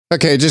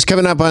Okay, just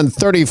coming up on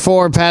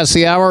 34 past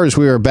the hour as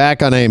we are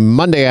back on a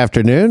Monday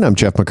afternoon. I'm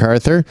Jeff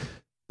MacArthur.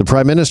 The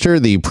Prime Minister,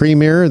 the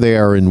Premier, they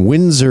are in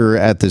Windsor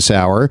at this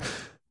hour.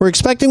 We're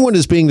expecting what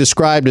is being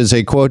described as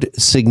a, quote,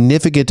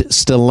 significant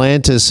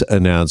Stellantis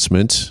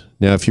announcement.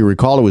 Now, if you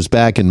recall, it was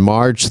back in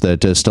March that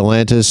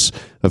Stellantis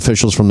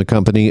officials from the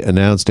company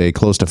announced a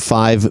close to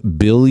 $5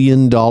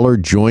 billion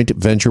joint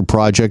venture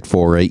project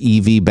for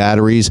EV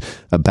batteries,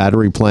 a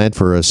battery plant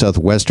for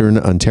southwestern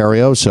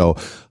Ontario. So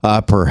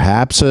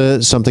perhaps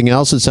something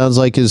else it sounds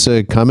like is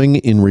coming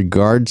in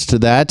regards to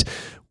that.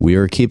 We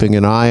are keeping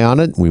an eye on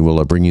it. We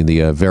will bring you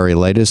the very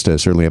latest.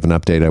 Certainly have an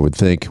update, I would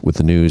think, with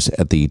the news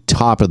at the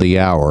top of the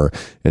hour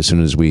as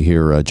soon as we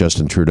hear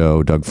Justin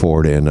Trudeau, Doug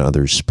Ford, and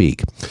others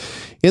speak.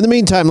 In the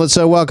meantime, let's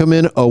welcome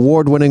in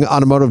award-winning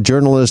automotive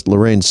journalist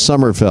Lorraine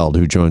Sommerfeld,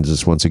 who joins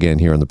us once again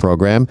here on the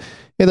program.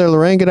 Hey there,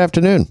 Lorraine. Good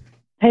afternoon.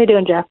 How you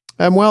doing, Jeff?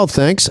 I'm well,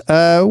 thanks.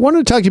 I wanted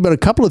to talk to you about a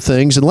couple of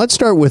things, and let's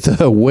start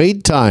with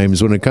wait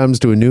times when it comes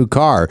to a new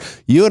car.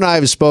 You and I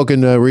have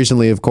spoken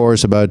recently, of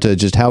course, about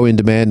just how in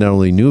demand not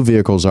only new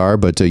vehicles are,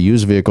 but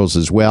used vehicles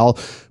as well.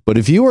 But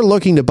if you are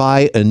looking to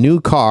buy a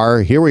new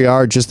car, here we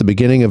are, just the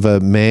beginning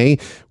of May.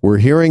 We're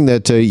hearing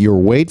that your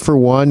wait for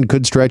one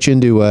could stretch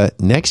into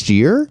next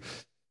year.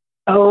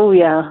 Oh,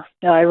 yeah.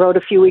 I wrote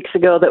a few weeks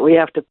ago that we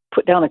have to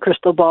put down the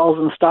crystal balls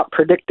and stop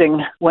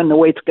predicting when the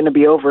wait's going to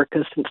be over,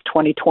 because since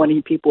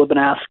 2020, people have been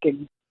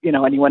asking,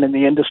 anyone in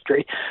the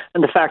industry.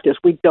 And the fact is,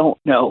 we don't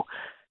know.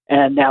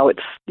 And now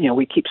it's,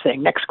 we keep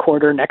saying next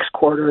quarter.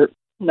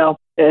 No,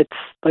 it's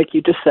like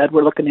you just said,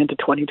 we're looking into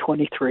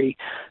 2023.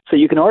 So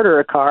you can order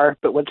a car,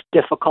 but what's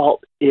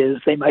difficult is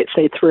they might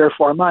say 3 or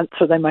 4 months,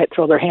 or they might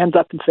throw their hands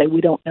up and say, we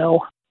don't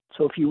know.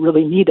 So if you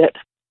really need it,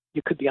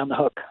 you could be on the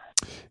hook.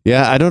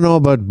 Yeah, I don't know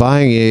about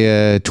buying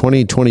a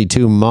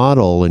 2022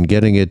 model and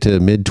getting it to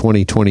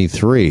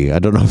mid-2023. I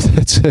don't know if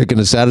that's going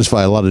to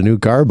satisfy a lot of new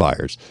car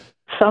buyers.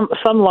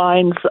 Some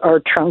lines are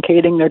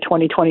truncating their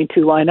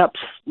 2022 lineups,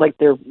 like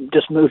they're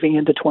just moving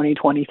into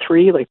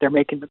 2023, like they're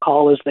making the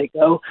call as they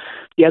go.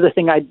 The other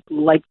thing I'd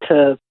like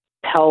to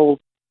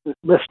tell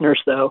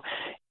listeners, though,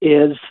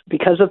 is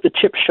because of the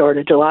chip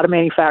shortage, a lot of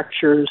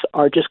manufacturers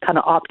are just kind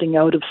of opting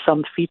out of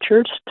some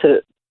features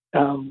to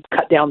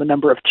cut down the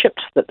number of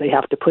chips that they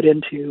have to put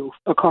into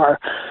a car.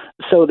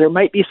 So there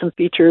might be some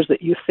features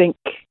that you think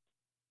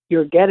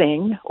you're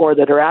getting or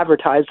that are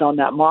advertised on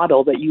that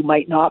model that you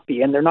might not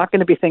be. And they're not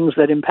going to be things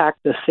that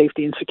impact the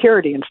safety and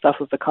security and stuff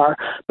of the car,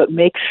 but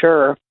make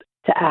sure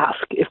to ask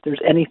if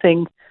there's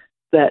anything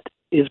that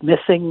is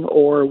missing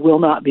or will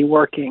not be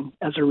working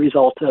as a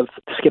result of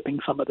skipping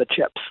some of the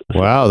chips.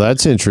 Wow,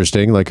 that's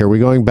interesting. Like, are we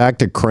going back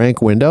to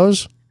crank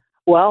windows?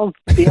 Well,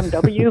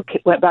 BMW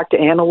went back to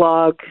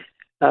analog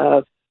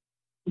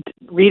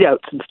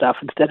readouts and stuff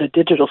instead of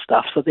digital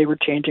stuff. So they were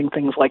changing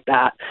things like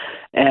that.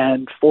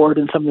 And Ford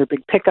and some of their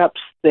big pickups,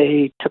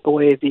 they took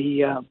away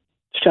the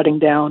shutting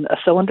down a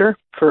cylinder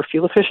for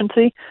fuel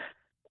efficiency,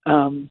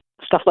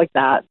 stuff like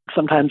that.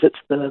 Sometimes it's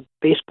the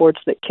baseboards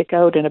that kick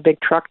out in a big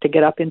truck to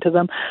get up into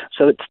them.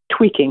 So it's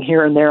tweaking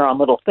here and there on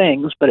little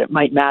things, but it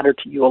might matter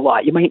to you a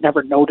lot. You might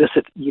never notice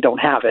it, you don't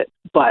have it,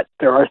 but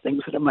there are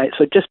things that it might.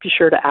 So just be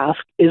sure to ask,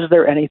 is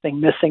there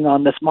anything missing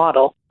on this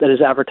model that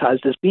is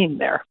advertised as being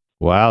there?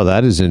 Wow,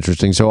 that is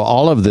interesting. So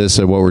all of this,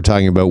 what we're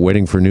talking about,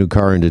 waiting for a new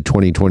car into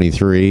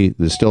 2023,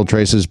 this still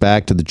traces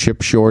back to the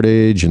chip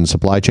shortage and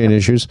supply chain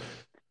issues?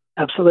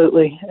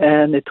 Absolutely.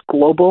 And it's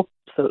global.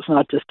 So it's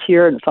not just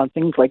here, and it's on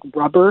things like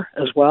rubber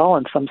as well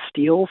and some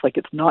steels. Like,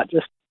 it's not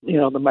just, the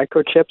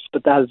microchips,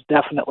 but that is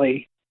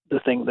definitely the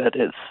thing that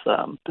is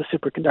the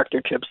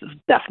superconductor chips is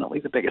definitely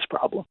the biggest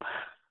problem.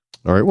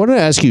 All right. I wanted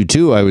to ask you,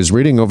 too, I was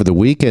reading over the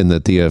weekend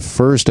that the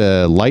first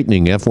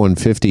Lightning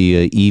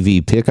F-150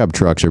 EV pickup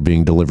trucks are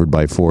being delivered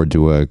by Ford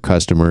to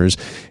customers,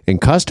 and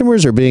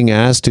customers are being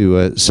asked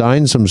to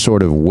sign some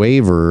sort of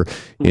waiver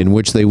in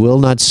which they will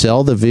not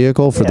sell the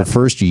vehicle for the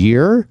first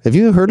year. Have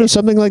you heard of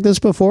something like this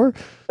before?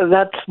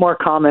 That's more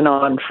common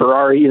on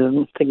Ferrari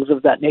and things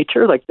of that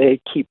nature. Like,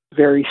 they keep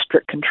very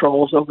strict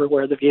controls over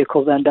where the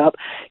vehicles end up,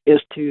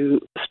 is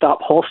to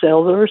stop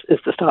wholesalers, is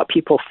to stop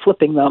people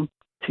flipping them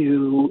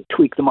to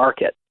tweak the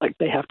market. Like,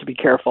 they have to be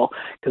careful,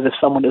 because if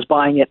someone is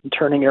buying it and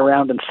turning it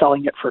around and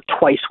selling it for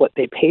twice what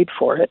they paid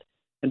for it,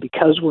 and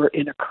because we're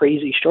in a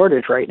crazy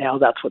shortage right now,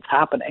 that's what's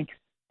happening.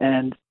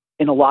 And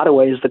in a lot of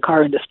ways, the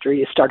car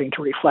industry is starting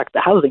to reflect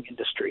the housing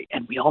industry,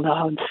 and we all know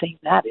how insane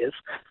that is.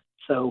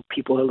 So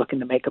people are looking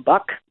to make a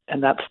buck,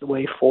 and that's the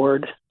way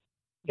Ford,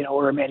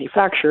 or a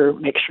manufacturer,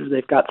 makes sure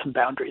they've got some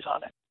boundaries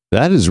on it.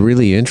 That is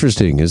really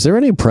interesting. Is there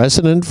any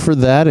precedent for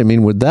that? I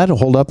mean, would that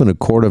hold up in a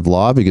court of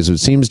law? Because it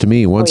seems to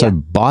me, once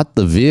I've bought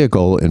the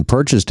vehicle and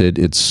purchased it,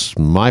 it's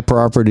my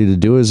property to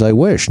do as I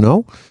wish,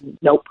 no?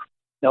 Nope.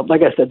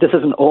 Like I said, this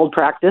is an old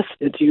practice.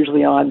 It's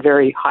usually on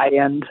very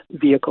high-end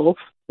vehicles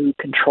who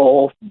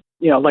control,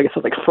 like I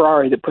said, like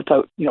Ferrari that puts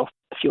out,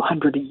 a few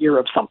hundred a year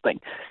of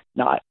something,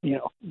 not,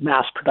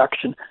 mass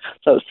production.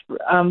 So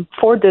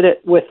Ford did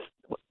it with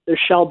their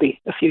Shelby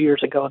a few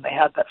years ago, and they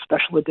had that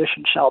special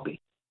edition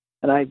Shelby.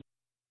 And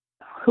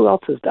who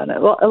else has done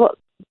it? Well,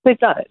 they've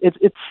done it.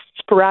 It's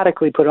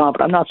sporadically put on,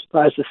 but I'm not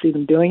surprised to see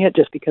them doing it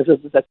just because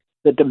of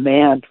the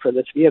demand for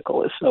this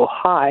vehicle is so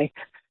high.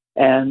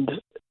 And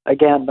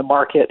again, the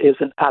market is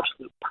an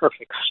absolute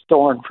perfect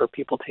storm for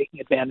people taking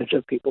advantage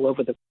of people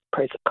over the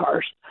price of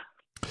cars.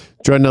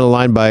 Joined on the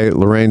line by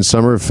Lorraine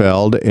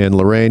Sommerfeld. And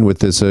Lorraine, with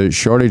this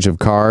shortage of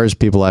cars,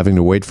 people having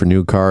to wait for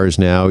new cars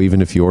now,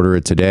 even if you order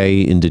it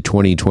today into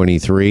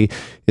 2023,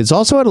 it's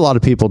also had a lot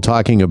of people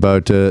talking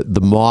about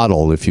the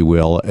model, if you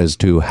will, as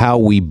to how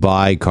we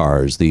buy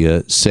cars,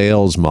 the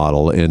sales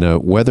model,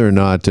 and whether or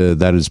not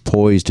that is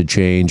poised to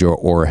change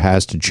or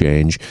has to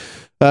change.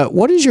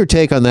 What is your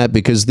take on that?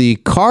 Because the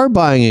car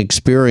buying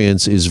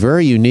experience is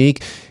very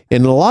unique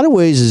and in a lot of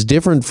ways is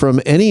different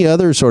from any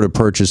other sort of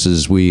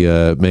purchases we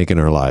make in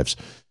our lives.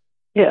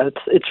 Yeah,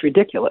 it's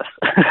ridiculous.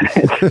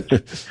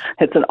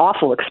 It's an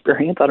awful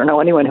experience. I don't know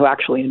anyone who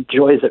actually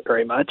enjoys it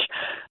very much.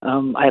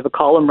 I have a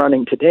column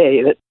running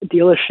today that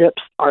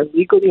dealerships are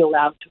legally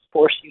allowed to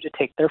force you to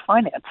take their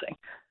financing.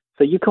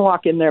 So you can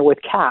walk in there with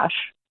cash,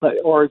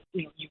 or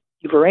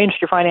you've arranged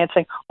your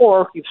financing,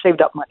 or you've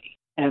saved up money.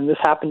 And this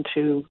happened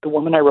to the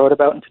woman I wrote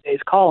about in today's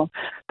column.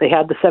 They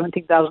had the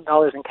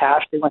 $17,000 in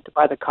cash. They went to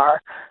buy the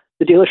car.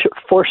 The dealership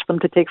forced them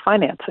to take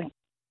financing.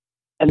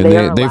 And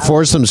they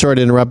force them, sorry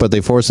to interrupt, but they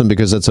force them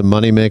because it's a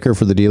moneymaker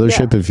for the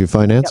dealership if you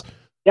finance?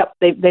 Yep.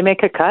 They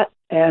make a cut,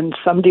 and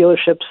some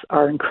dealerships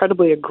are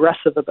incredibly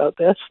aggressive about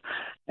this.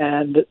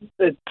 And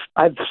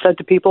I've said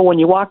to people, when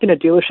you walk in a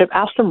dealership,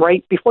 ask them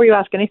right before you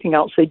ask anything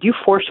else, say, do you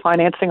force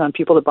financing on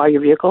people to buy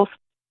your vehicles?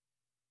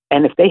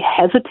 And if they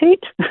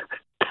hesitate,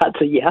 that's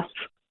a yes.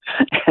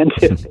 And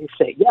if they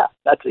say yes,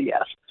 that's a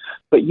yes.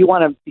 But you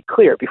want to be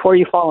clear before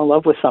you fall in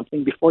love with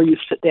something, before you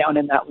sit down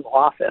in that little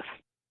office,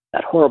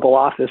 that horrible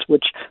office,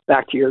 which,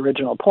 back to your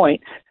original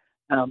point,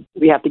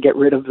 we have to get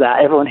rid of that.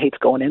 Everyone hates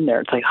going in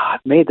there. It's like, I've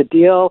made the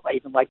deal. I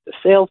even like the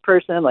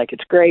salesperson. Like,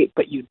 it's great,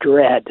 but you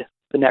dread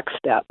the next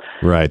step.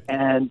 Right.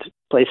 And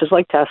places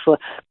like Tesla,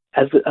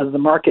 as the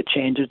market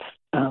changes,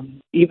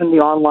 even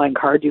the online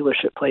car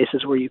dealership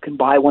places where you can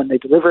buy one, they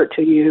deliver it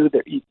to you.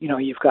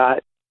 You've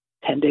got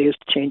 10 days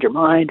to change your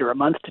mind or a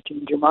month to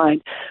change your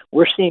mind.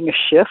 We're seeing a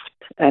shift,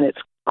 and it's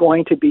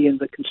going to be in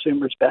the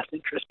consumer's best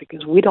interest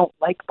because we don't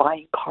like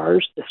buying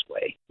cars this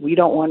way. We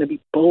don't want to be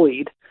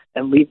bullied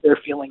and leave there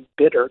feeling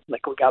bitter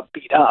like we got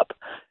beat up.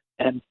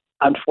 And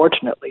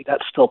unfortunately,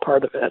 that's still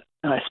part of it.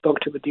 And I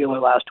spoke to a dealer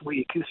last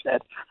week who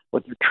said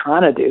what you're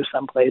trying to do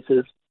some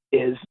places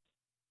is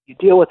you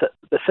deal with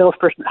the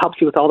salesperson that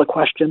helps you with all the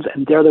questions,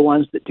 and they're the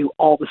ones that do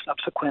all the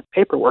subsequent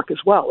paperwork as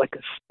well, like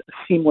a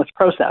seamless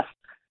process.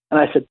 And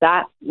I said,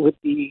 that would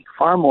be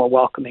far more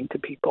welcoming to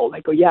people.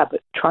 They go, yeah,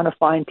 but trying to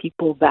find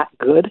people that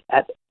good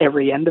at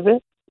every end of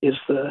it is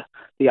the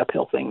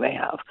uphill thing they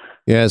have.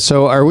 Yeah,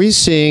 so are we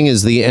seeing,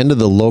 is the end of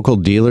the local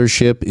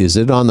dealership, is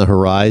it on the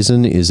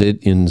horizon? Is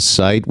it in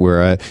sight?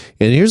 And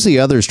here's the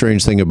other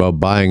strange thing about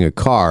buying a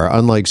car.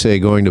 Unlike, say,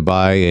 going to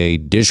buy a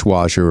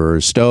dishwasher or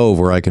a stove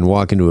where I can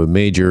walk into a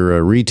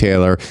major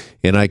retailer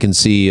and I can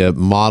see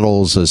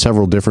models,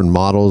 several different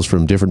models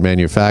from different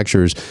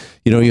manufacturers,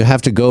 you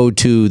have to go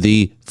to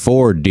the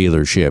Ford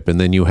dealership and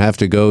then you have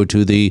to go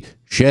to the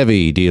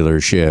Chevy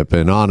dealership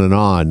and on and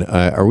on.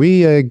 Are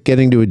we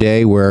getting to a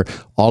day where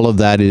all of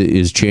that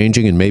is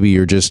changing and maybe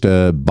you're just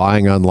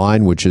buying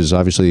online, which is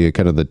obviously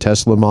kind of the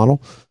Tesla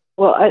model?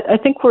 Well, I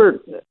think we're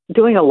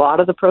doing a lot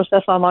of the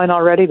process online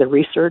already, the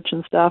research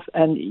and stuff.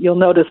 And you'll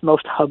notice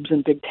most hubs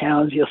in big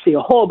towns, you'll see a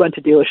whole bunch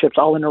of dealerships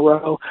all in a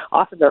row.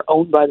 Often they're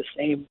owned by the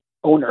same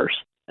owners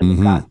and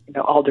they've got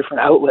all different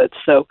outlets.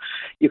 So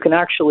you can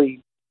actually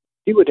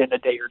do it in a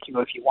day or two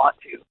if you want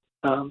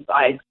to.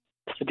 I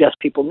suggest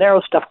people narrow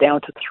stuff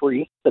down to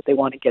 3 that they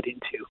want to get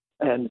into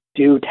and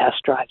do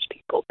test drives.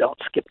 People don't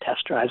skip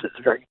test drives.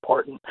 It's very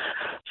important.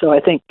 So I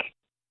think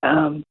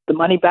the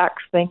money back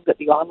thing that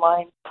the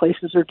online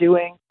places are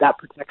doing, that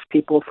protects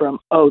people from,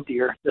 oh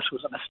dear, this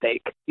was a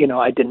mistake.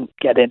 I didn't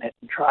get in it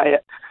and try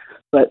it.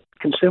 But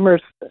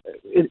consumers,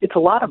 it's a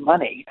lot of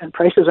money and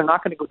prices are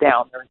not going to go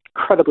down. They're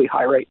incredibly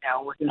high right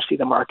now. We're going to see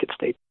the market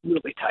stay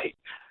really tight.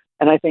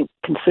 And I think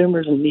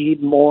consumers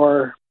need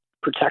more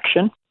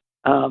protection.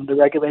 The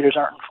regulators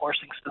aren't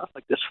enforcing stuff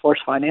like this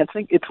forced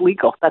financing. It's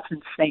legal. That's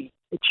insane.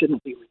 It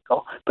shouldn't be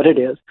legal, but it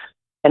is.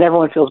 And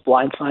everyone feels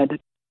blindsided.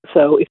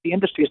 So if the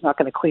industry is not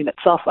going to clean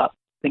itself up,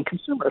 then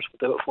consumers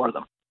will do it for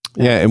them.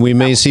 Yeah, and we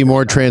may see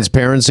more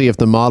transparency if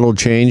the model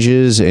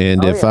changes.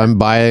 And if I'm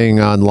buying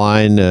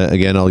online,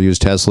 again, I'll use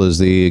Tesla as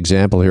the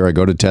example here. I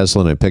go to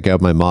Tesla and I pick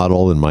out my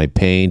model and my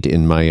paint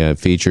and my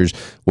features,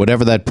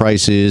 whatever that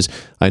price is.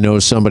 I know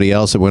somebody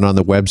else that went on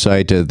the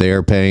website,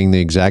 they're paying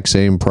the exact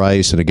same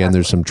price. And again,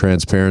 there's some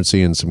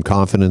transparency and some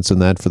confidence in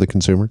that for the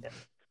consumer.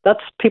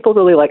 People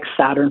really like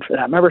Saturn for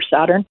that. Remember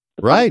Saturn?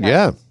 Right,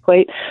 yeah.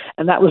 Plate?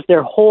 And that was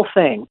their whole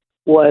thing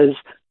was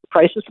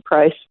price is the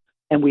price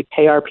and we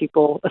pay our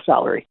people a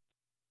salary.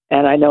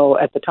 And I know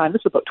at the time,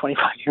 this was about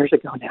 25 years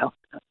ago now,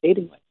 I'm not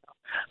dating myself,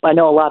 but I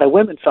know a lot of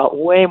women felt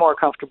way more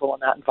comfortable in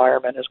that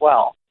environment as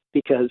well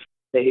because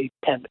we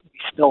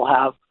still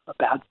have a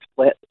bad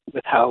split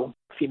with how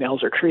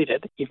females are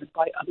treated, even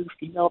by other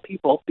female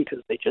people, because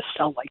they just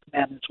sell like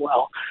men as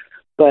well.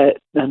 But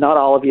not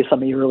all of you,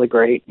 some of you are really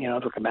great,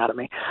 don't come mad at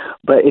me,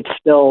 but it's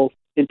still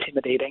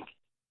intimidating.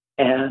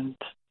 And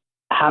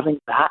having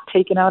that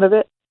taken out of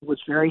it was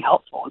very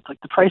helpful. It's like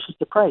the price is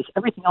the price.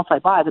 Everything else I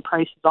buy, the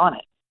price is on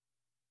it.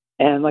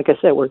 And like I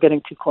said, we're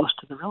getting too close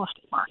to the real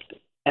estate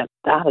market, and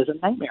that is a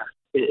nightmare.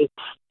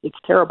 It's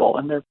terrible.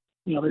 And they're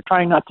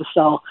trying not to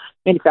sell.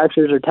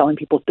 Manufacturers are telling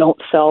people don't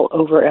sell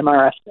over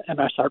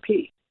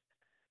MSRP.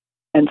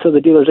 And so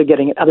the dealers are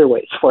getting it other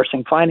ways,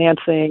 forcing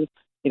financing.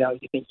 You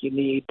think you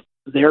need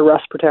their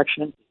rust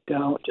protection,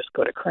 don't, just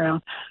go to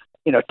Crown.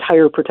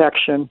 Tire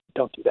protection,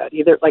 don't do that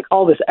either. Like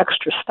all this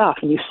extra stuff,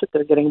 and you sit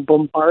there getting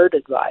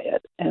bombarded by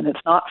it, and it's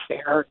not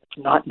fair,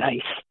 it's not nice,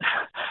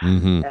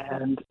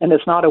 and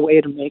it's not a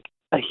way to make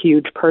a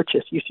huge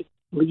purchase. You should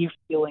leave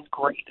feeling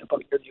great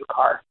about your new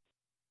car.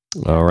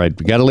 All right,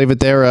 we got to leave it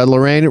there.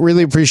 Lorraine,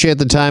 really appreciate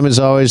the time as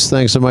always.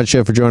 Thanks so much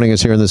for joining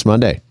us here on this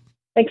Monday.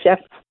 Thanks, Jeff.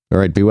 All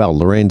right, be well.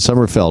 Lorraine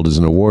Sommerfeld is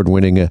an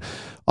award-winning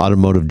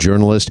automotive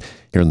journalist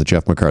here on the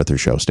Jeff MacArthur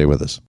Show. Stay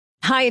with us.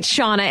 Hi, it's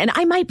Shauna, and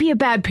I might be a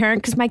bad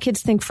parent because my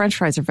kids think French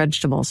fries are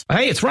vegetables.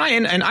 Hey, it's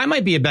Ryan, and I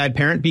might be a bad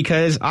parent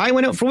because I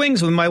went out for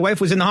wings when my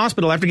wife was in the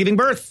hospital after giving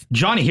birth.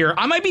 Johnny here.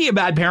 I might be a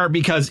bad parent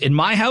because in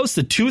my house,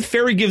 the tooth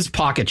fairy gives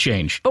pocket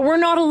change. But we're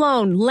not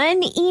alone.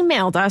 Len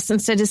emailed us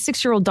and said his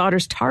 6-year-old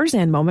daughter's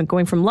Tarzan moment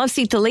going from love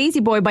seat to lazy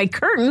boy by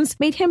curtains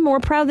made him more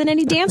proud than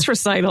any dance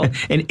recital.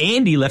 And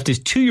Andy left his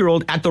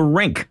 2-year-old at the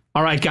rink.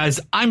 All right, guys,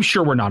 I'm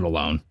sure we're not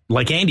alone.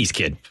 Like Andy's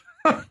kid.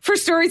 For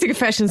stories and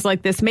confessions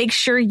like this, make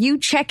sure you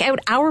check out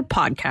our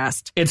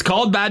podcast. It's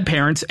called Bad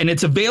Parents, and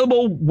it's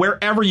available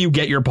wherever you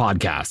get your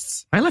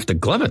podcasts. I left a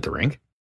glove at the rink.